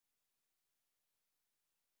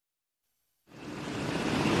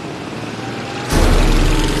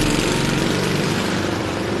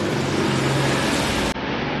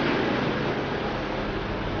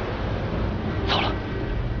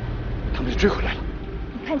追回来了。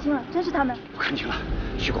你看清了，真是他们？我看清了，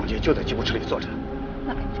徐广杰就在吉普车里坐着。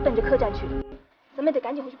那肯定是奔着客栈去的，咱们得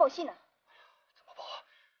赶紧回去报信呢。怎么报啊？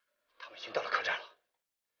他们已经到了客栈了。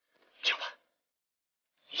这样吧，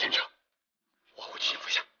你先撤，我回去应付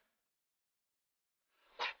一下。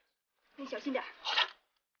快，你小心点。好的。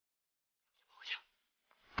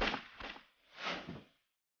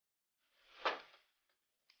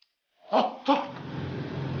好，走。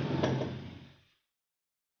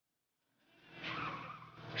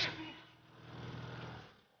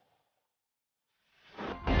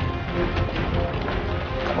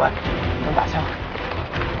长官，能打枪？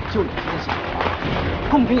就你这个小子，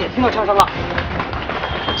共军也听到枪声了。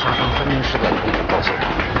枪声分明是在空中报信的，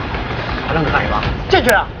还愣着干什么？进去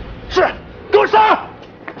啊！是，给我上！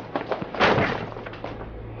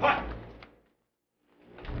快！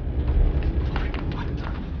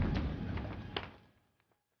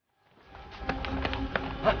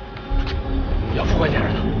要副官先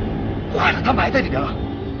生呢？坏了，他埋在里边了。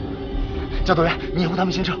教导员，你以后他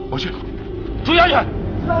们先撤，我去。注意安全。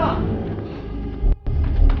知道了。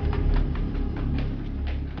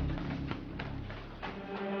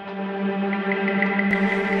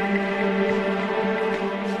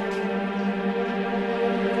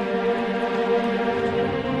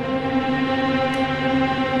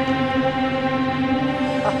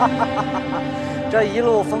这一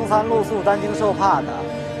路风餐露宿、担惊受怕的，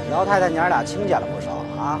姚太太娘俩清减了不少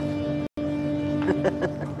啊！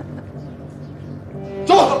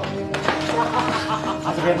走。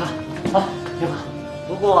阿四别怕，好，别怕。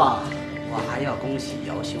不过我还要恭喜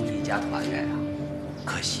姚兄一家团圆啊！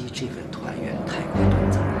可惜这份团圆太过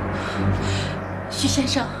短暂。徐先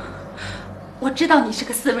生，我知道你是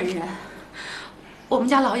个斯文人，我们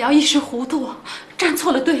家老姚一时糊涂，站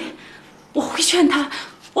错了队，我会劝他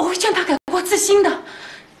改过自新的。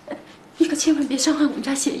你可千万别伤害我们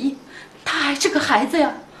家协议，他还是个孩子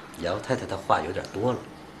呀。姚太太的话有点多了。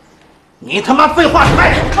你他妈废话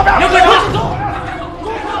太多！靠边！别鬼子走！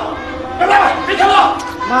别来！别停了！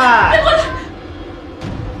慢！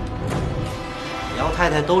姚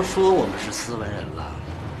太太都说我们是斯文人了，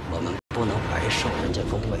我们不能白受人家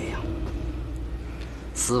恭维呀。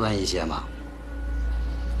斯文一些嘛。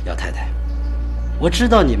姚太太，我知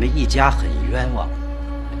道你们一家很冤枉，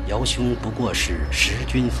姚兄不过是识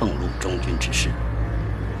君俸禄，忠君之士。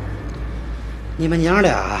你们娘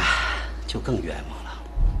俩就更冤枉了。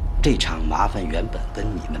这场麻烦原本跟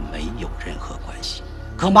你们没有任何关系，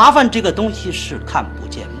可麻烦这个东西是看不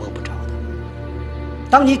见摸不着的。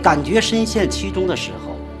当你感觉深陷其中的时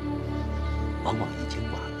候，往往已经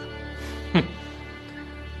晚了。哼！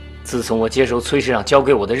自从我接受崔师长交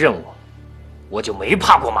给我的任务，我就没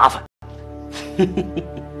怕过麻烦。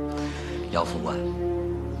姚副官，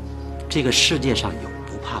这个世界上有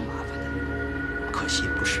不怕麻烦的人，可惜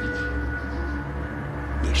不是你。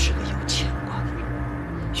你是个有牵挂的人。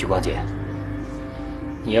徐光杰，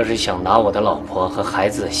你要是想拿我的老婆和孩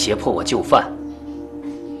子胁迫我就范，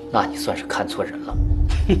那你算是看错人了。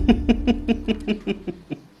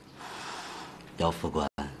姚副官，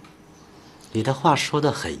你的话说得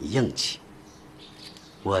很硬气，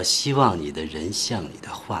我希望你的人像你的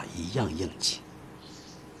话一样硬气。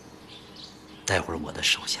待会儿我的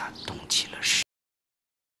手下动起了事。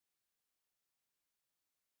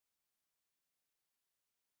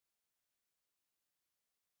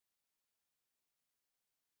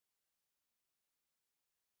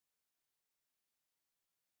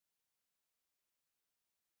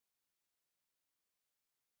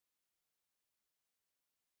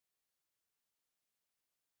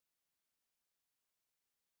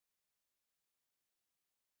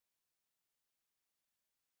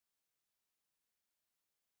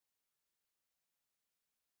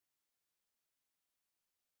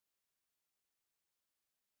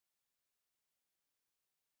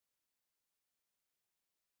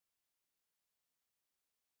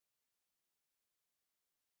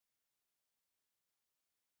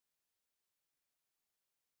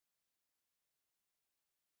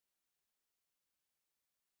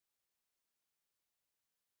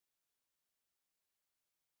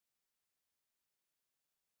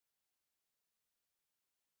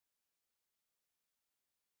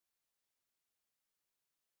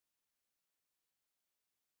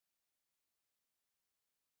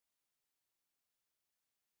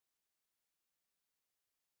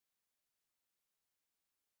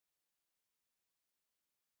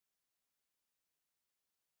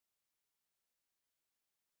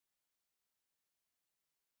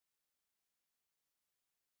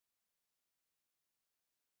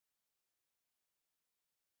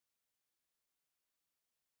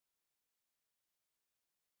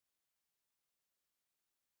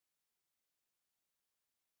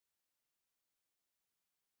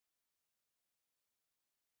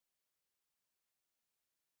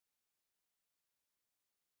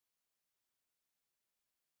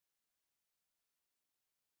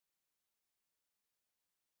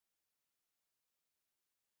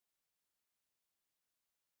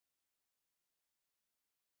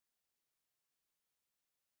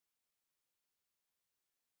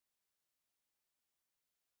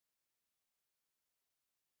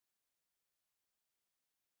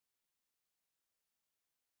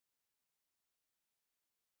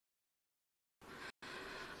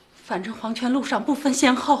反正黄泉路上不分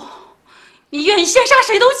先后，你愿意先杀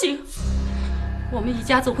谁都行，我们一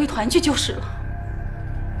家总会团聚就是了。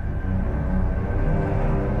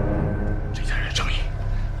这家人正义，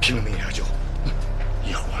拼了命也要救。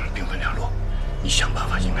以后我们兵分两路，你想办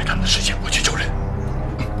法掩盖他们的视线，我去救人。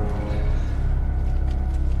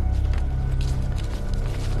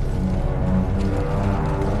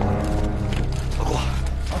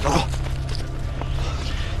老公，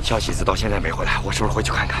小喜子到现在没回来，我是不是回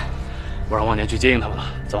去看看？我让旺年去接应他们了。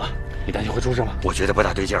怎么，你担心会出事吗？我觉得不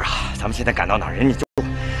大对劲儿啊！咱们现在赶到哪儿，人家就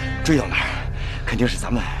追到哪儿，肯定是咱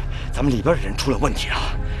们里边的人出了问题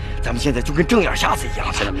啊！咱们现在就跟正眼瞎子一样。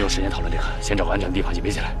现在没有时间讨论这个，先找个安全的地方隐蔽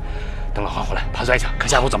起来，等老黄回来盘算一下，看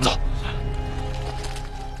下一步怎么走。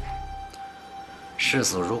视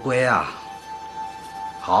死如归啊！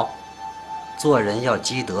好，做人要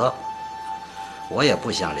积德。我也不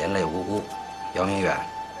想连累无辜。姚明远，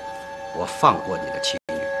我放过你的妻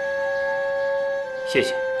女。谢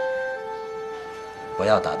谢。不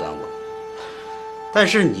要打断我。但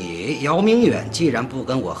是你姚明远既然不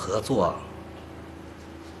跟我合作，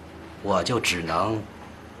我就只能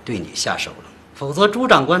对你下手了，否则朱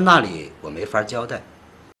长官那里我没法交代。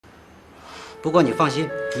不过你放心，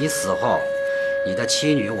你死后，你的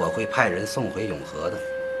妻女我会派人送回永和的。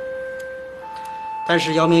但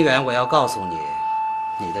是姚明远，我要告诉你，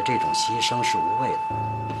你的这种牺牲是无谓的。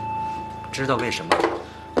知道为什么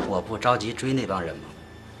我不着急追那帮人吗？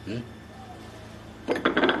嗯。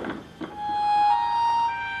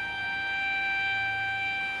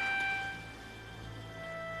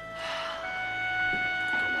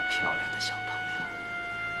漂亮的小朋友，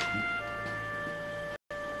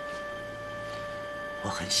我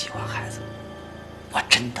很喜欢孩子，我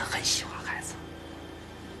真的很喜欢孩子。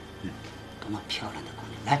多么漂亮的姑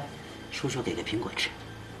娘！来，叔叔给个苹果吃，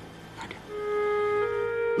拿着。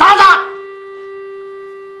拿着。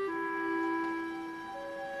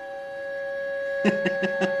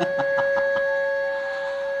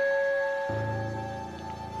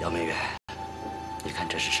姚明远，你看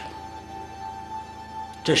这是什么？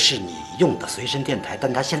这是你用的随身电台，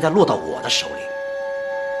但它现在落到我的手里。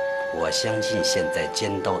我相信现在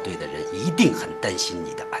尖刀队的人一定很担心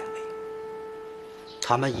你的安危。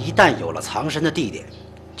他们一旦有了藏身的地点，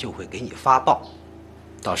就会给你发报。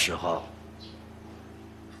到时候，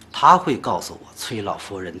他会告诉我崔老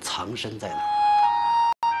夫人藏身在哪儿。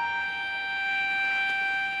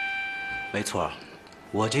没错，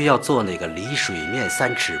我就要做那个离水面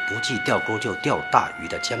3尺不计钓钩就钓大鱼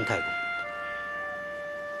的姜太公。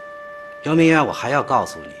姚明远，我还要告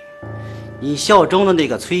诉你，你效忠的那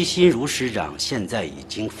个崔新如师长现在已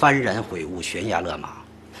经幡然悔悟，悬崖勒马，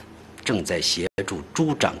正在协助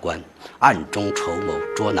朱长官暗中筹谋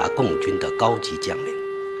捉拿共军的高级将领。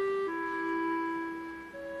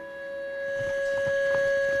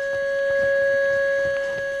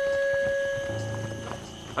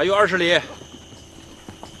还有20里，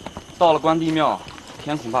到了关帝庙，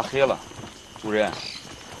天恐怕黑了。主任，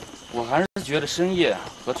我还是觉得深夜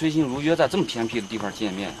和崔新如约在这么偏僻的地方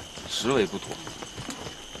见面，实为不妥。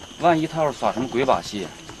万一他要是耍什么鬼把戏，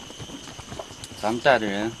咱们带的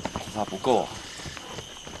人恐怕不够啊。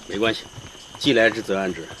没关系，既来之则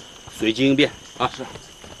安之，随机应变啊！是。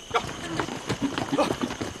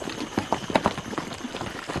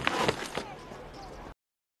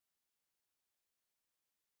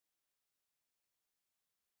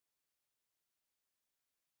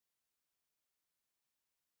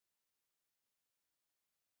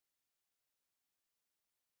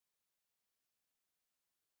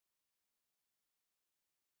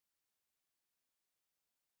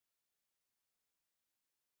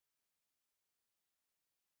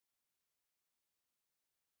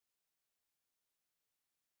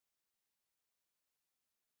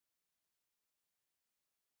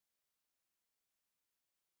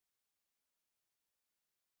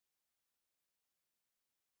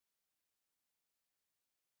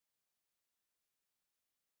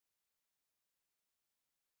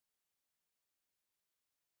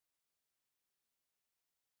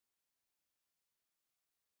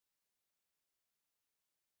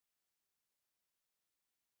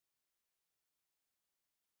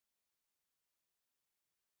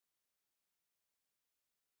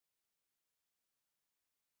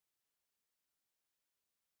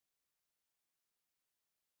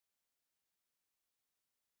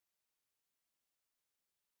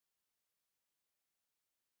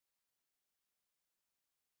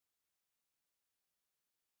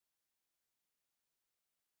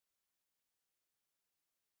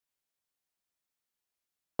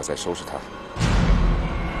我再收拾他。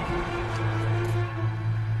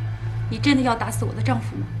你真的要打死我的丈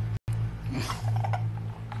夫吗？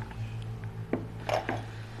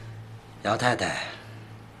姚太太，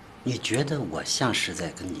你觉得我像是在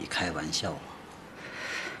跟你开玩笑吗？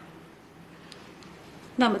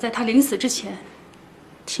那么在他临死之前，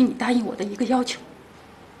请你答应我的一个要求。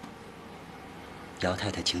姚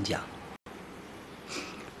太太，请讲。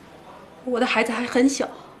我的孩子还很小，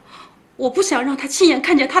我不想让他亲眼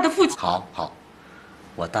看见他的父亲。好，好，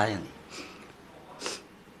我答应你。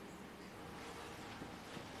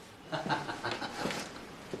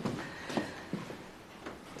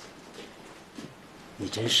你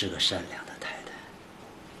真是个善良的太太，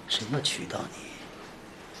谁要娶到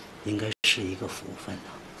你，应该是一个福分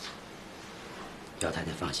呐。姚太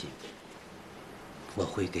太放心，我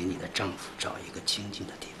会给你的丈夫找一个清静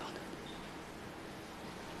的地方的。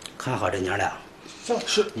看好这娘俩。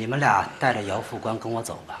是。你们俩带着姚副官跟我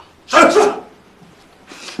走吧。是。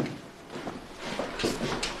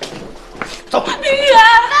走。明远，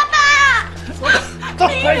爸爸。走。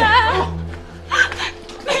明远。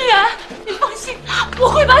明远，你放心，我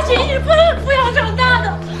会把雪一抚养长大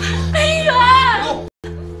的。明远。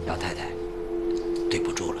姚太太，对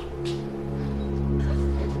不住了。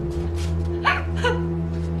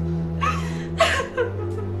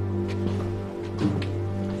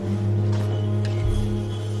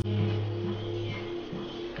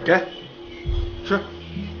给，是。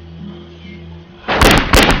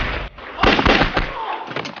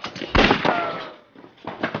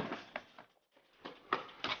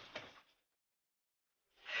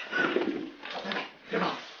别跑，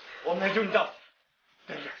我们来救你丈夫。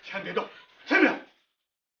在这儿，千万别动，听明白？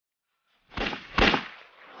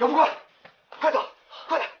姚副官，快走，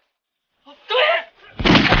快点！对。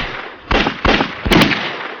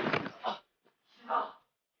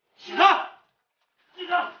喜子，喜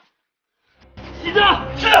子，喜子，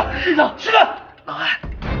是的，喜子，是的。老韩，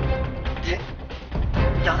这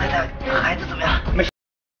姚太太孩子怎么样？没事。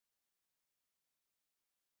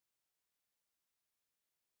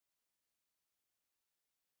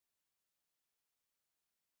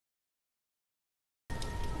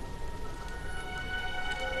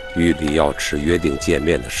与李耀池约定见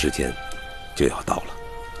面的时间就要到了。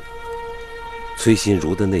崔心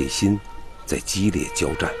如的内心在激烈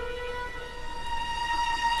交战，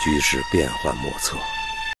局势变幻莫测。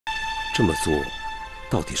这么做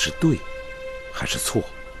到底是对还是错？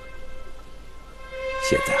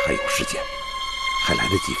现在还有时间，还来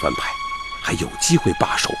得及翻牌，还有机会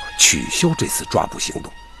罢手，取消这次抓捕行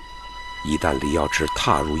动。一旦李耀池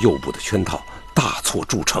踏入诱捕的圈套，大错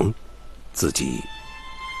铸成，自己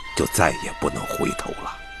就再也不能回头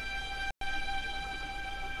了。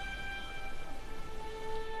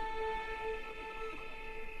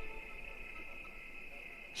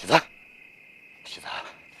喜子，喜子，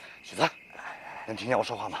喜子，能听见我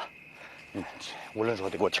说话吗？无论如何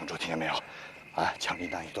得给我挺住，听见没有？啊，枪林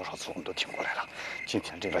弹雨多少次我们都挺过来了，今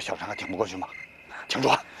天这点小伤还挺不过去吗？挺住！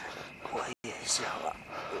我也想啊，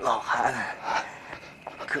老韩，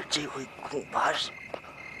可这回恐怕是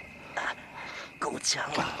够呛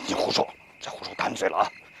了。你胡说，再胡说打你嘴了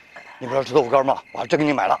啊！你不知道吃豆腐干吗？我还真给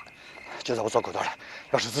你买了，就在我做口袋里，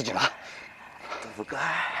钥匙自己拿。豆腐干，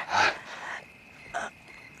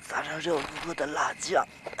撒上热乎乎的辣酱，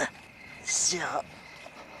香。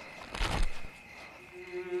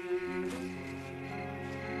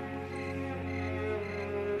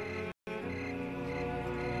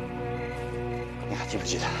你还记不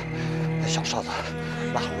记得那小哨子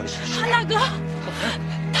拉我的手？韩大哥，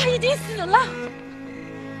他已经死了。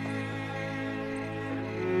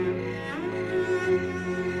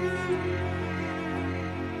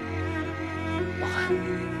老韩，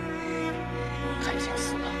他已经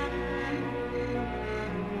死了。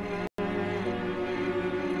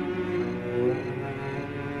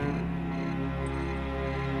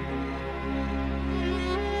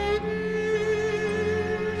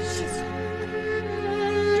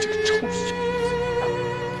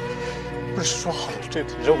不是说好了这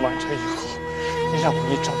次任务完成以后，你让我给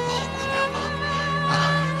你找个好姑娘吗？啊，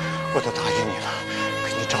我都答应你了，给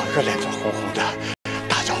你找一个脸色红红的、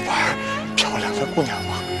大脚板、漂亮的姑娘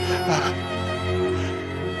吗？啊！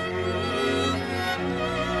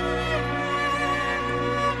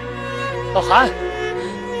老韩，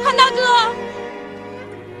韩大哥，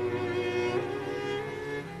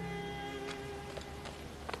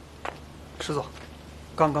师座，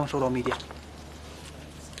刚刚收到密电。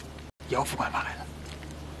姚副官发来的。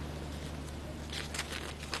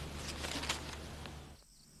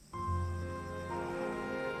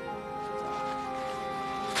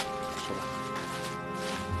是吧？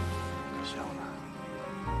可香了。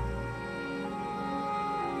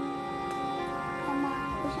妈妈，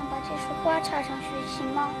我想把这束花插上去，行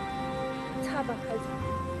吗？擦吧，孩子。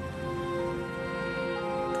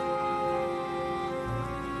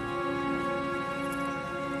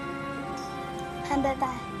杨伯伯，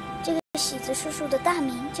这个喜子叔叔的大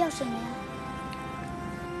名叫什么呀？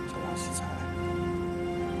叫王喜才。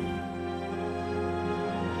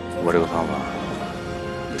我这个方法，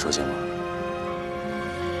你说行吗？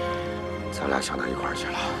咱俩想到一块儿去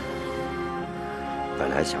了。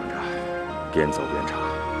本来想着边走边查，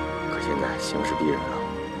可现在形势逼人了，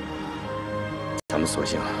咱们索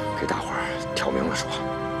性给大伙儿挑明了说，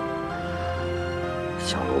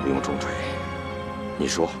想罗不用重锤。你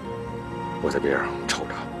说，我在边上瞅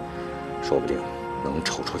着，说不定能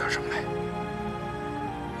瞅出点什么来。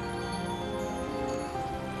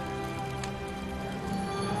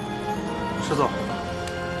师座，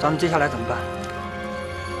咱们接下来怎么办？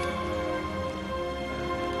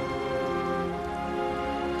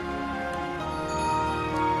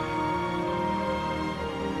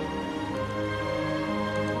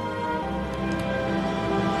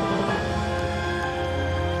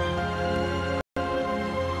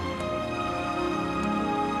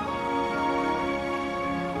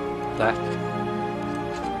来，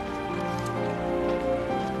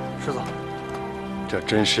师座，这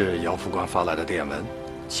真是姚副官发来的电文，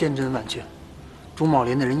千真万确。朱茂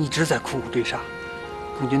林的人一直在苦苦追杀，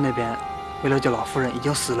共军那边为了救老夫人，已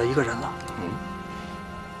经死了一个人了。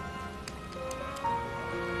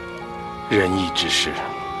仁义之事，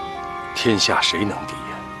天下谁能敌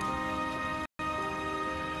呀？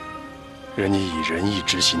人你以仁义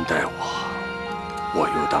之心待我，我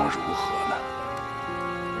又当如何呢？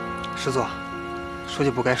师座，说句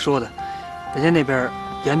不该说的，人家那边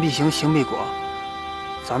言必行，行必果，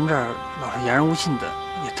咱们这儿老是言而无信的，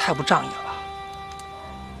也太不仗义了吧？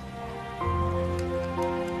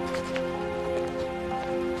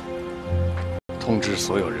通知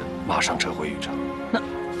所有人马上撤回禹城。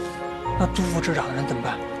那朱副支长的人怎么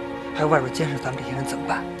办？还有外边监视咱们这些人怎么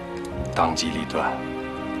办？当机立断，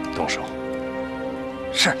动手。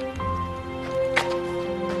是。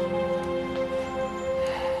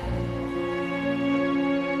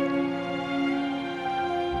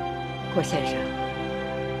郭先生，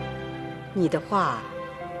你的话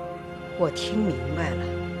我听明白了。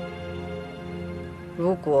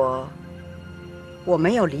如果我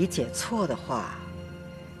没有理解错的话，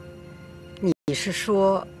你是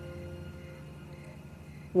说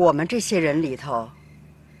我们这些人里头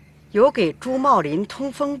有给朱茂林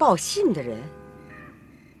通风报信的人？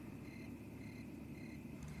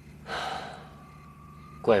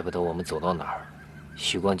怪不得我们走到哪儿，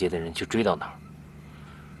徐光杰的人就追到哪儿。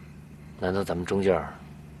难道咱们中间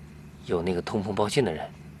有那个通风报信的人？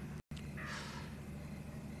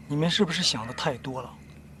你们是不是想的太多了？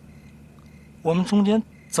我们中间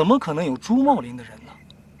怎么可能有朱茂林的人呢？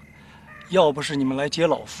要不是你们来接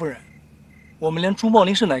老夫人，我们连朱茂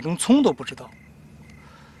林是哪根葱都不知道，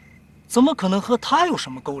怎么可能和他有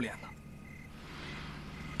什么勾连呢？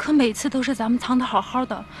可每次都是咱们藏得好好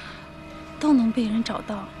的，都能被人找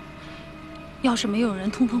到。要是没有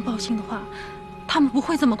人通风报信的话，他们不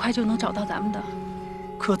会这么快就能找到咱们的。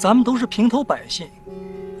可咱们都是平头百姓，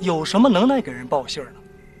有什么能耐给人报信呢？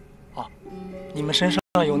啊，你们身上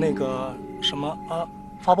有那个什么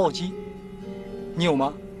发报机，你有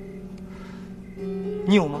吗？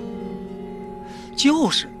你有吗？就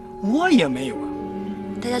是，我也没有啊。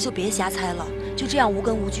大家就别瞎猜了，就这样无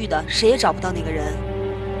根无据的，谁也找不到那个人。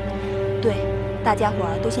对，大家伙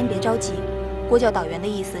儿都先别着急。郭教导员的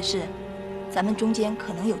意思是，咱们中间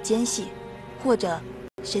可能有奸细，或者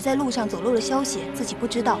谁在路上走漏了消息，自己不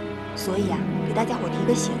知道，所以给大家伙提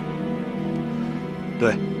个醒。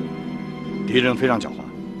对，敌人非常狡猾，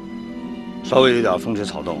稍微有点风吹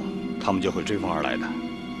草动，他们就会追风而来的。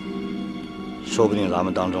说不定咱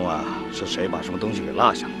们当中是谁把什么东西给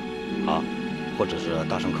落下了，或者是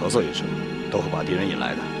大声咳嗽一声，都会把敌人引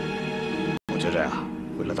来的。我觉着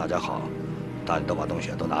为了大家好，大家都把东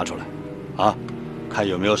西都拿出来，看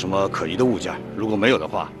有没有什么可疑的物件。如果没有的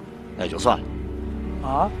话，那也就算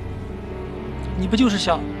了。你不就是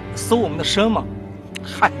想搜我们的身吗？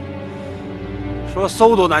嗨，说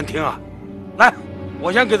搜多难听啊！来，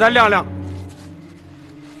我先给咱亮亮。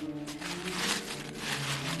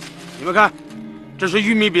你们看，这是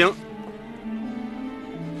玉米饼，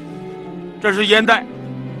这是烟袋，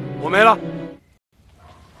我没了。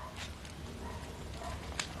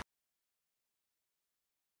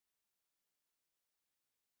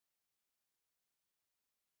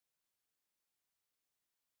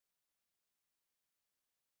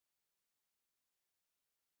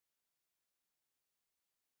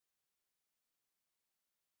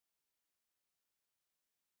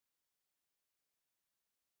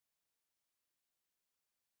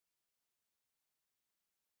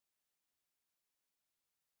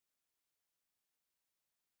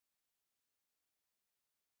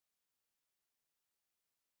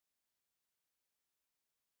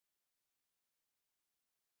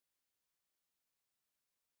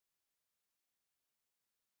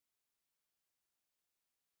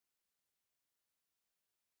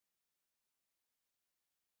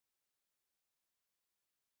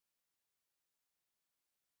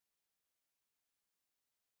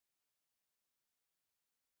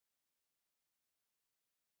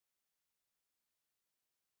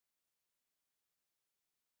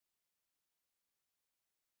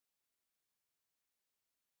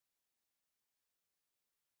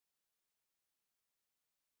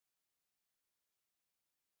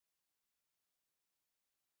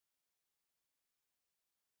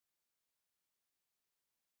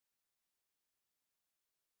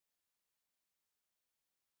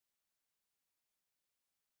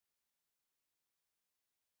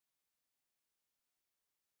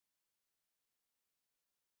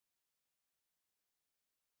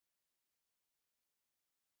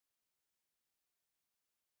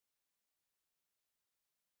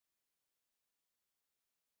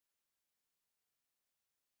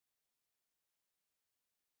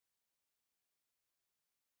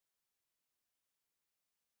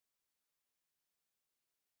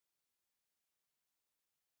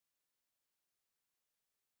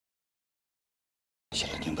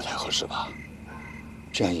不太合适吧？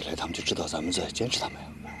这样一来，他们就知道咱们在监视他们呀。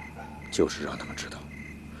就是让他们知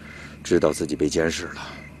道自己被监视了，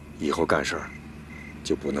以后干事儿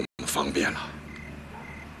就不那么方便了。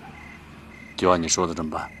就按你说的这么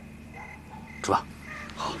办，出发。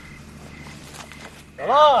好。走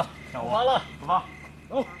了，上完了，出发，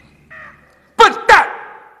走。笨蛋！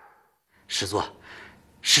师座，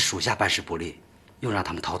是属下办事不力，又让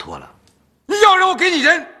他们逃脱了。你要人我给你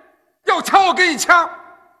人，要枪我给你枪。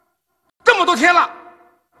这么多天了，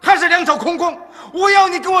还是两手空空。我要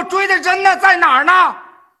你给我追的人呢，在哪儿呢？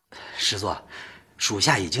师座，属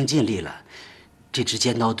下已经尽力了，这支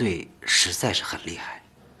尖刀队实在是很厉害。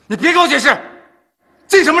你别给我解释，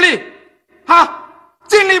尽什么力？啊，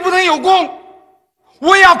尽力不能有功，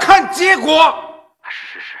我也要看结果。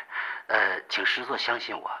是，请师座相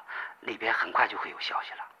信我，那边很快就会有消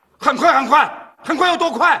息了。很快有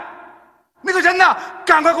多快？那个人呢？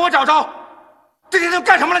赶快给我找着！这些人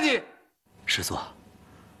干什么了你？师座，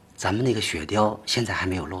咱们那个雪雕现在还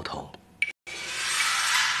没有露头。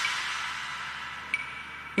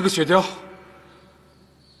那个雪雕，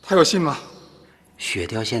他有信吗？雪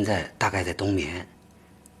雕现在大概在冬眠，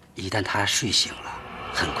一旦他睡醒了，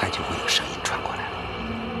很快就会有声音传过来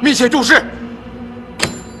了。密切注视。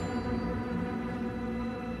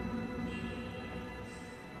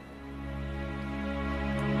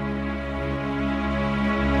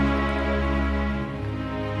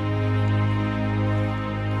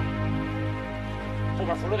后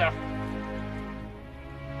边扶着点。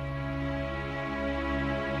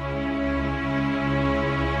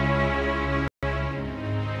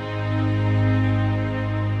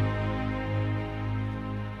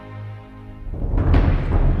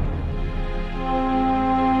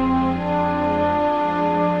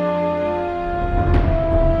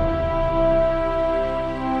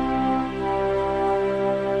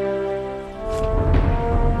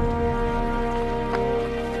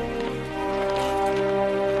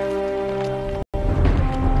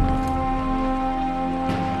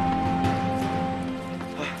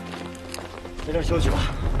在这儿休息吧。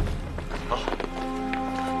好，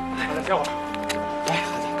孩子，歇会儿。来，孩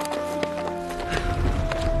子，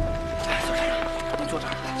来坐这儿，您坐这儿。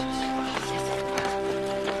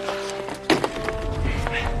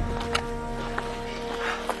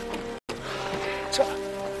这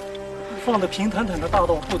放着平坦坦的大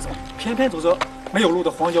道不走，偏偏走着没有路的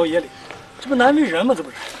荒郊野岭，这不难为人吗？这不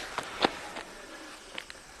是？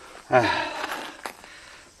哎，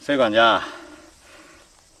飞管家，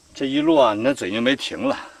这一路啊，你那嘴就没停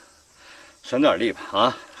了，省点力吧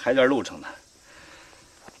啊，还有点路程呢。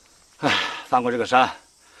哎，翻过这个山，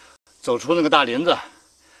走出那个大林子，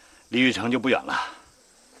离玉城就不远了。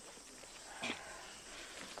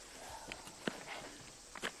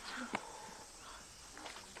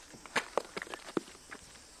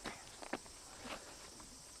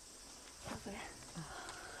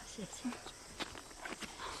谢谢。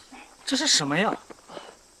这是什么呀？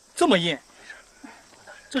这么硬，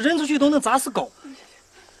这扔出去都能砸死狗。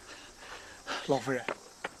老夫人，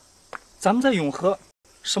咱们在永和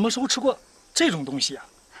什么时候吃过这种东西啊？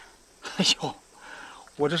哎呦，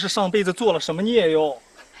我这是上辈子做了什么孽哟！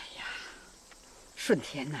哎呀，顺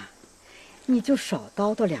天呐，你就少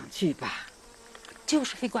叨叨两句吧。就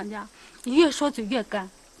是飞管家，你越说嘴越干。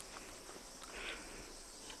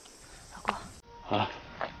老公，啊，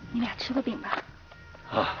你俩吃个饼吧。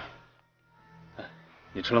啊，哎，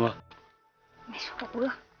你吃了吗？没事，我不饿。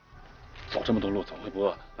走这么多路，怎么会不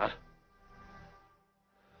饿呢？来。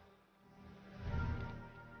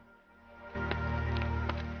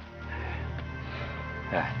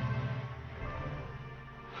哎，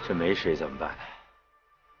这没水怎么办呢？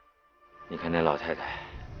你看那老太太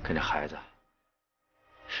跟着孩子，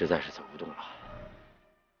实在是走不动了。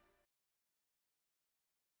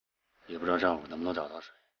也不知道上午能不能找到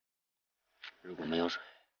水。如果没有水，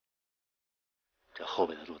这后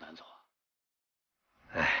边的路难走啊。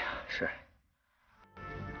哎呀，是。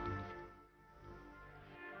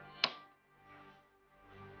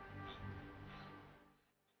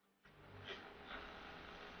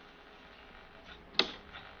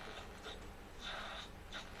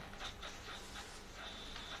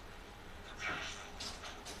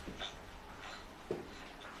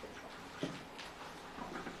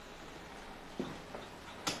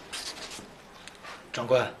长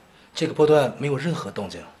官，这个波段没有任何动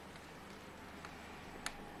静。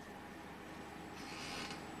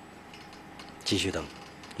继续等，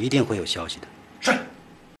一定会有消息的。是。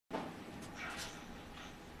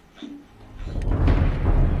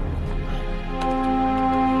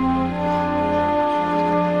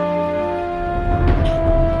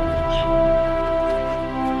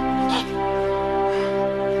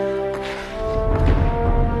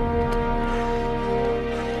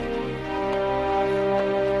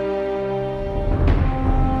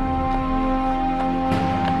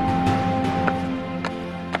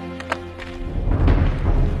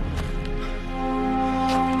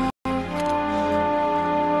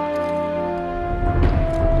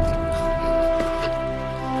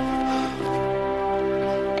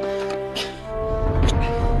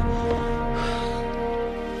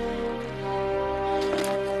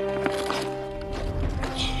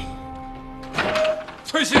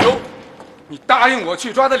答应我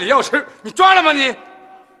去抓的李药师，你抓了吗你？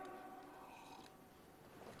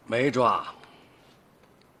没抓。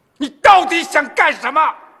你到底想干什么？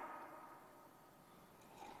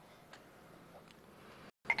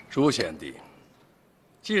朱贤弟，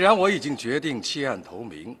既然我已经决定弃暗投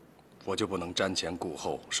明，我就不能瞻前顾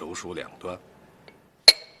后，手鼠两端。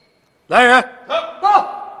来人，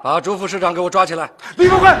把朱副师长给我抓起来！李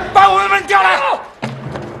副官，把我们调来！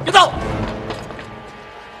别走！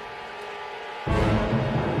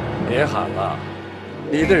别喊了，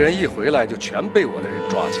你的人一回来就全被我的人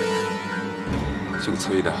抓起来。姓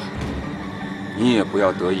崔的，你也不要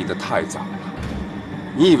得意的太早了。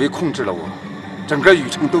你以为控制了我，整个禹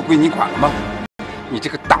城都归你管了吗？你这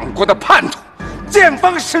个党国的叛徒，见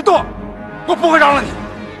风使舵，我不会饶了你。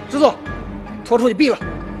知总，拖出去毙了。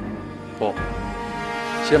不，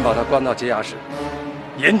先把他关到监衙室，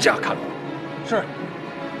严加看管。是。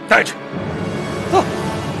带去。走。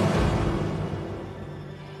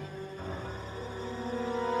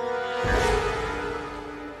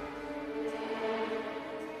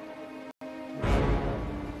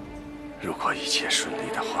如果一切顺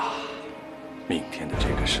利的话，明天的这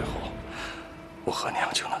个时候，我和娘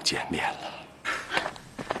就能见面了。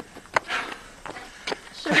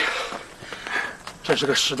是。这是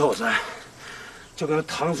个石头山，就跟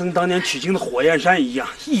唐僧当年取经的火焰山一样，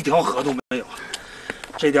一条河都没有。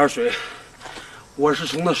这点水，我是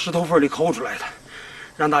从那石头缝里抠出来的，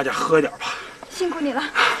让大家喝点吧。辛苦你了，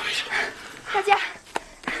大家，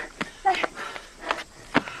来，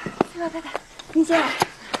崔老太太，您先来。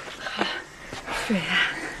水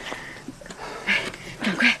啊！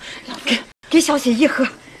赶快给小雪一喝。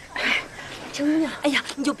求你了，哎呀，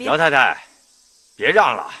你就别。姚太太，别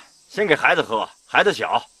让了，先给孩子喝，孩子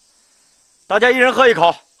小。大家一人喝一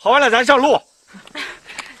口，喝完了咱上路。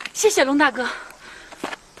谢谢龙大哥。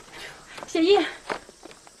显义，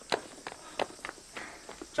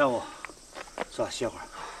站稳，算了，歇会儿。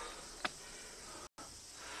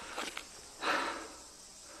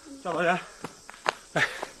教导员，来，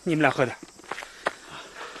你们俩喝点。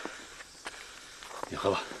你喝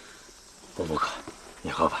吧，我不渴，你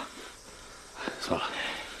喝吧。算了，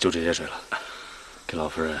就这些水了，给老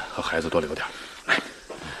夫人和孩子多留点。来，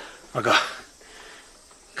二哥，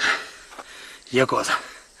看野果子，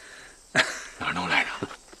哪儿弄来的？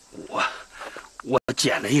我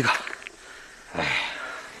捡了一个。哎，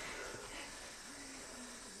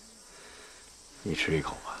你吃一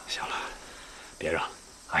口吧。行了，别让。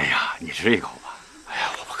哎呀，你吃一口吧。哎呀，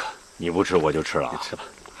我不渴。你不吃我就吃了啊。你吃吧。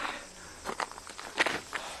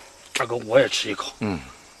大哥，我也吃一口。嗯。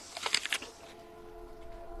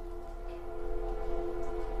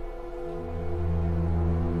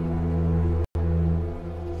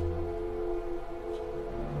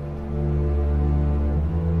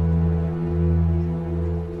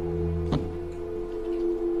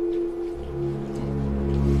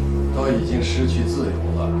都已经失去自由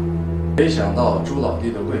了，没想到朱老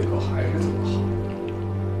弟的胃口还是这么好。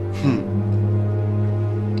哼，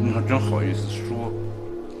你还真好意思说？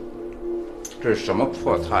这是什么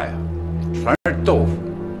破菜啊？全是豆腐！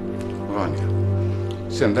我告诉你，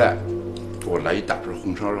现在给我来一大盆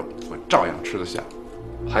红烧肉，我照样吃得下。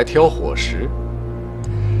还挑伙食？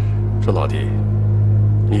朱老弟，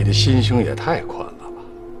你的心胸也太宽了吧？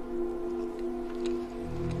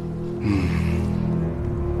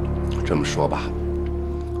这么说吧，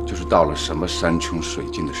就是到了什么山穷水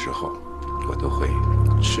尽的时候，我都会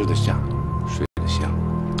吃得下，睡得香。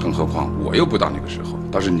更何况我又不到那个时候，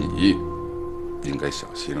倒是你应该小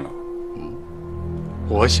心了。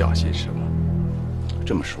我小心什么？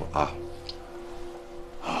这么说啊，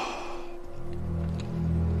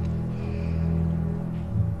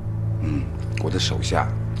我的手下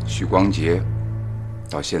许光杰，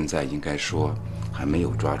到现在应该说还没有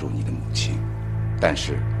抓住你的母亲，但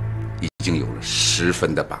是已经有了10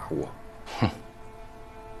分的把握。哼，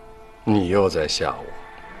你又在吓我。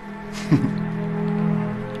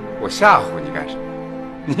我吓唬你干什么？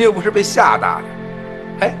你又不是被吓大的。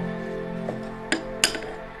哎，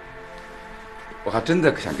我还真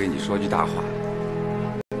的想跟你说句大话，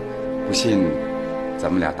不信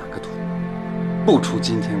咱们俩打个赌，不出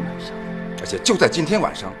今天晚上，而且就在今天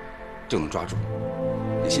晚上就能抓住，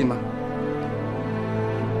你信吗？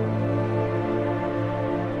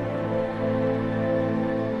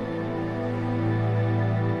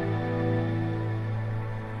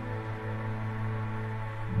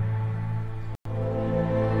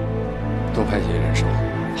多派些人手，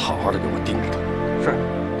好好的给我盯着他。是。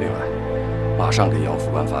另外，马上给姚副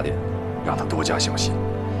官发电，让他多加小心。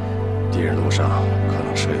敌人路上可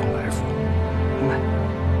能设有埋伏。明白。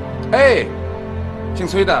哎，姓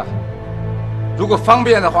崔的，如果方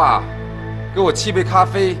便的话，给我沏杯咖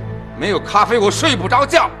啡，没有咖啡我睡不着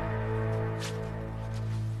觉。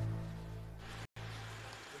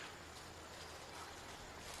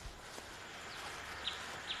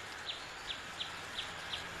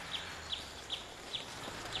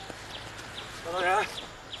教导员，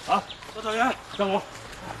啊，教导员，让我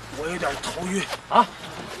有点头晕啊，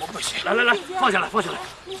我不行。来，放下来，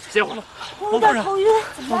歇会儿。王夫人，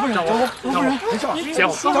王夫人，王夫人，没事，歇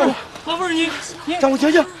会儿。王夫人，你让我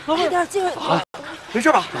醒醒。王夫人，点劲儿。老韩，没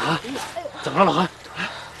事吧？老韩，怎么了，老韩？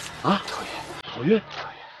啊，头晕。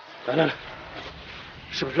来，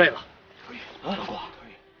是不是累了？头晕。啊，老郭。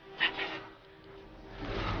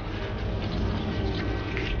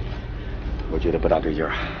我觉得不大对劲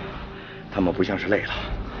儿，他们不像是累了，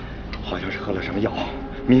好像是喝了什么药，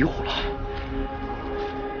迷糊了。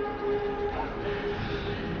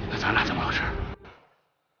那咱俩怎么回事？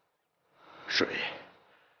水，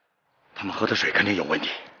他们喝的水肯定有问题。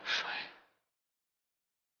水。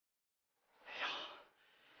哎呀，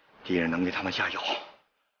敌人能给他们下药，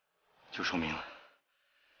就说明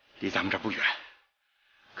离咱们这儿不远，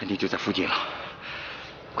肯定就在附近了。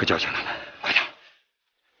快叫醒他们，快点！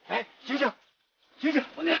哎，醒醒！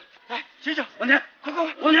王年，哎，醒醒！王年，快！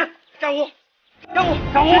王年，站稳！醒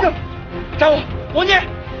醒！站稳！王年，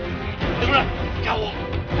李主任，站稳！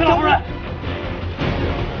崔老夫人。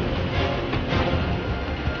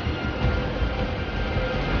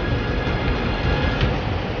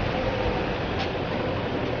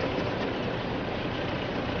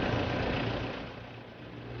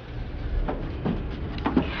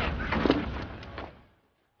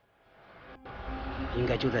应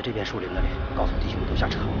该就在这片树林那里，告诉弟兄们都下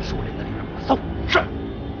车，树林那里边搜。是，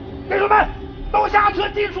弟兄们都下车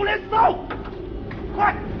进树林搜，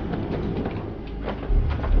快！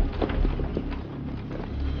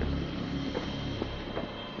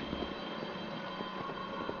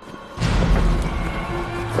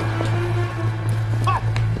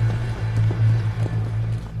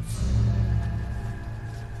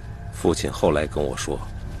父亲后来跟我说，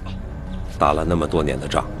打了那么多年的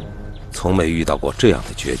仗，从没遇到过这样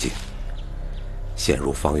的绝境。陷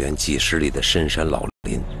入方圆几十里的深山老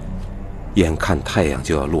林，眼看太阳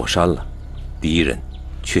就要落山了，敌人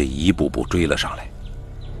却一步步追了上来。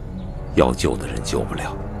要救的人救不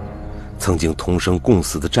了，曾经同生共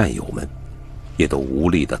死的战友们，也都无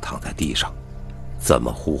力地躺在地上，怎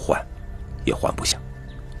么呼唤，也唤不响。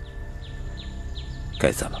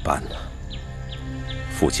该怎么办呢？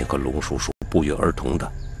父亲和龙叔叔不约而同地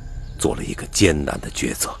做了一个艰难的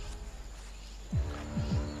抉择。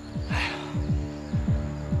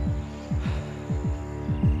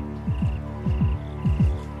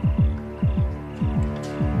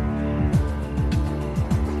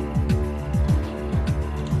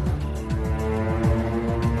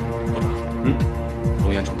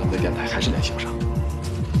龙岩冲他们的电台还是联系不上，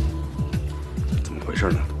怎么回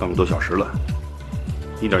事呢？半个多小时了，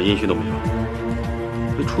一点音讯都没有，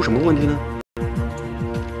会出什么问题呢？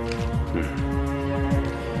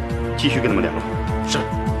继续跟他们联络。是。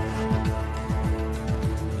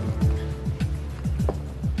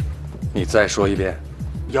你再说一遍。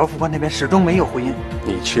姚副官那边始终没有回应。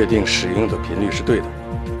你确定使用的频率是对的？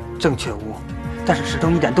正确无误，但是始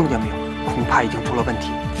终一点动静没有，恐怕已经出了问题。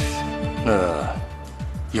那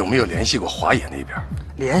有没有联系过华野那边？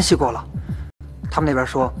联系过了，他们那边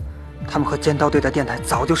说，他们和尖刀队的电台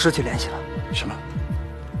早就失去联系了。什么？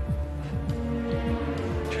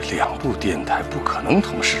这两部电台不可能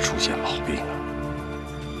同时出现毛病啊！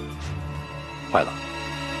坏了，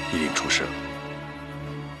一定出事了。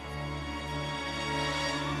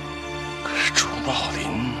可是朱茂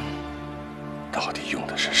林到底用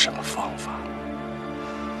的是什么方法？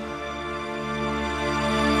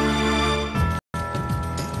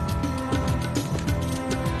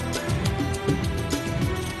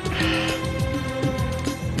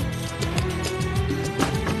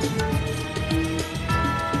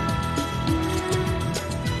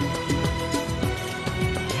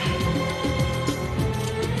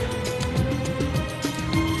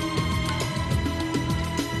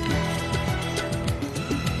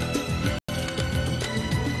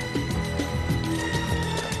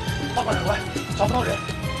报告长官，找不到人。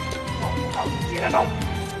到接连刀。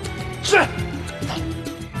是。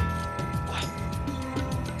快。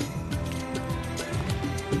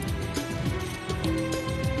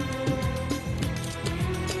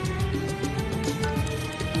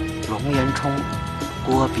龙岩冲，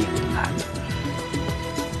郭炳南，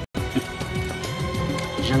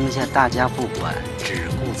扔下大家不管，只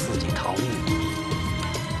顾自己逃命。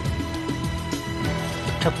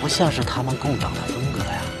这不像是他们共党的风格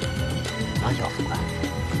呀！啊，姚副官。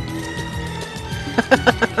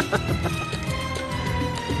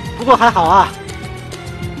不过还好啊，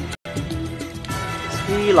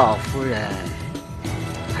崔老夫人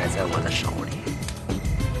还在我的手里，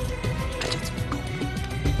这就足够。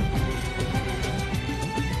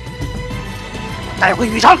带回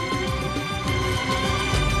禹城。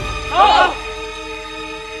好。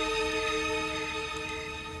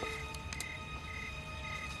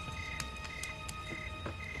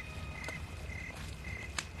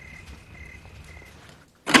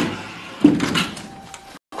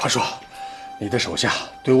快说，你的手下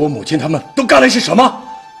对我母亲他们都干了些什么？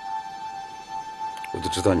我就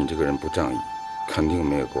知道你这个人不仗义，肯定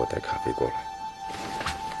没有给我带咖啡过来。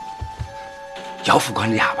姚副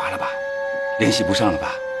官哑巴了吧？联系不上了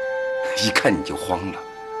吧？一看你就慌了。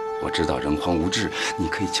我知道人慌无治，你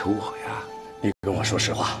可以求我呀。你跟我说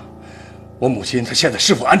实话，我母亲她现在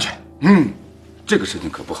是否安全？这个事情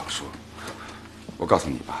可不好说。我告诉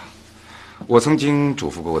你吧，我曾经嘱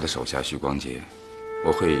咐过我的手下徐光杰。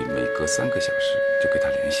我会每隔3个小时就跟他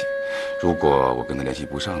联系，如果我跟他联系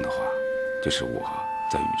不上的话，就是我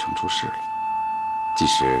在禹城出事了。即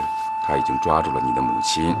使他已经抓住了你的母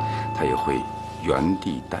亲，他也会原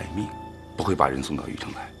地待命，不会把人送到禹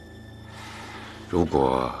城来。如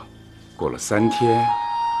果过了3天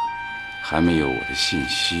还没有我的信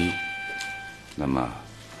息，那么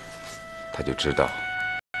他就知道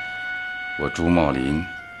我朱茂林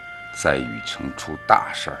在禹城出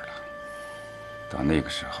大事了。到那个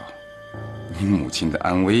时候，你母亲的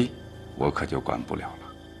安危，我可就管不了了。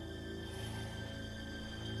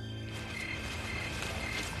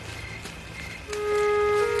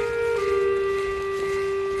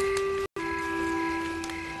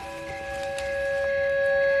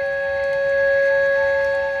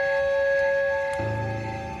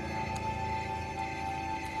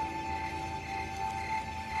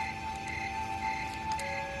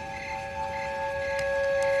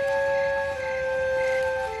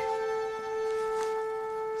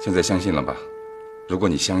现在相信了吧？如果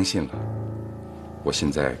你相信了，我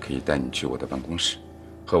现在可以带你去我的办公室，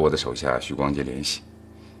和我的手下徐光杰联系。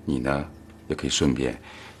你呢，也可以顺便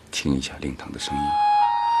听一下令堂的声音。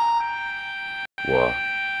我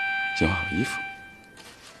先换好衣服。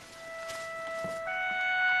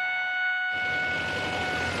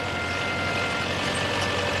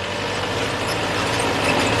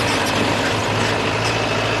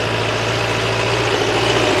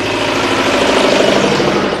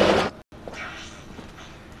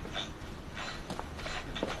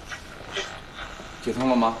接通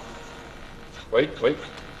了吗？喂，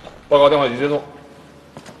报告电话已经接通。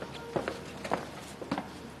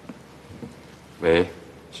喂，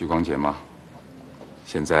徐光杰吗？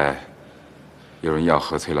现在有人要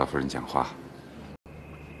和崔老夫人讲话。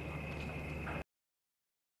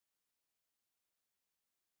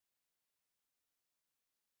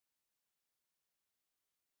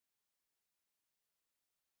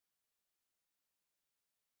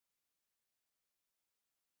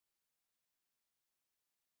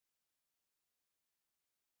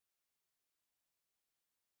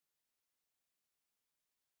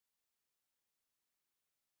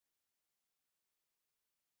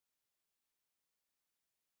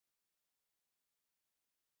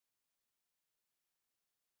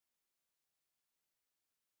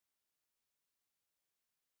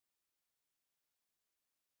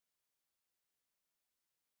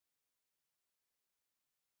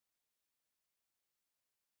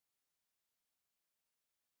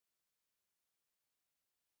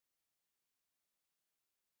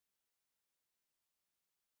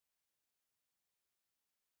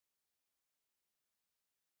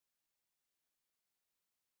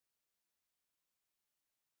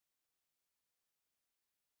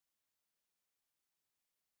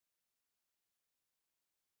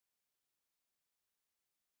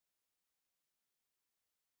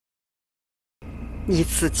你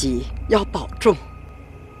自己要保重，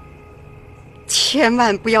千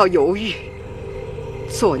万不要犹豫，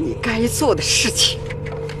做你该做的事情。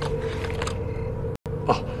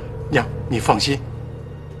哦，娘，你放心。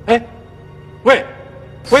哎，喂，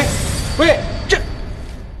这。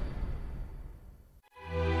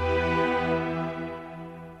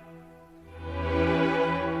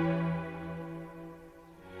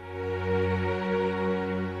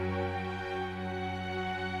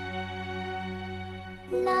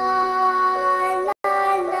啦。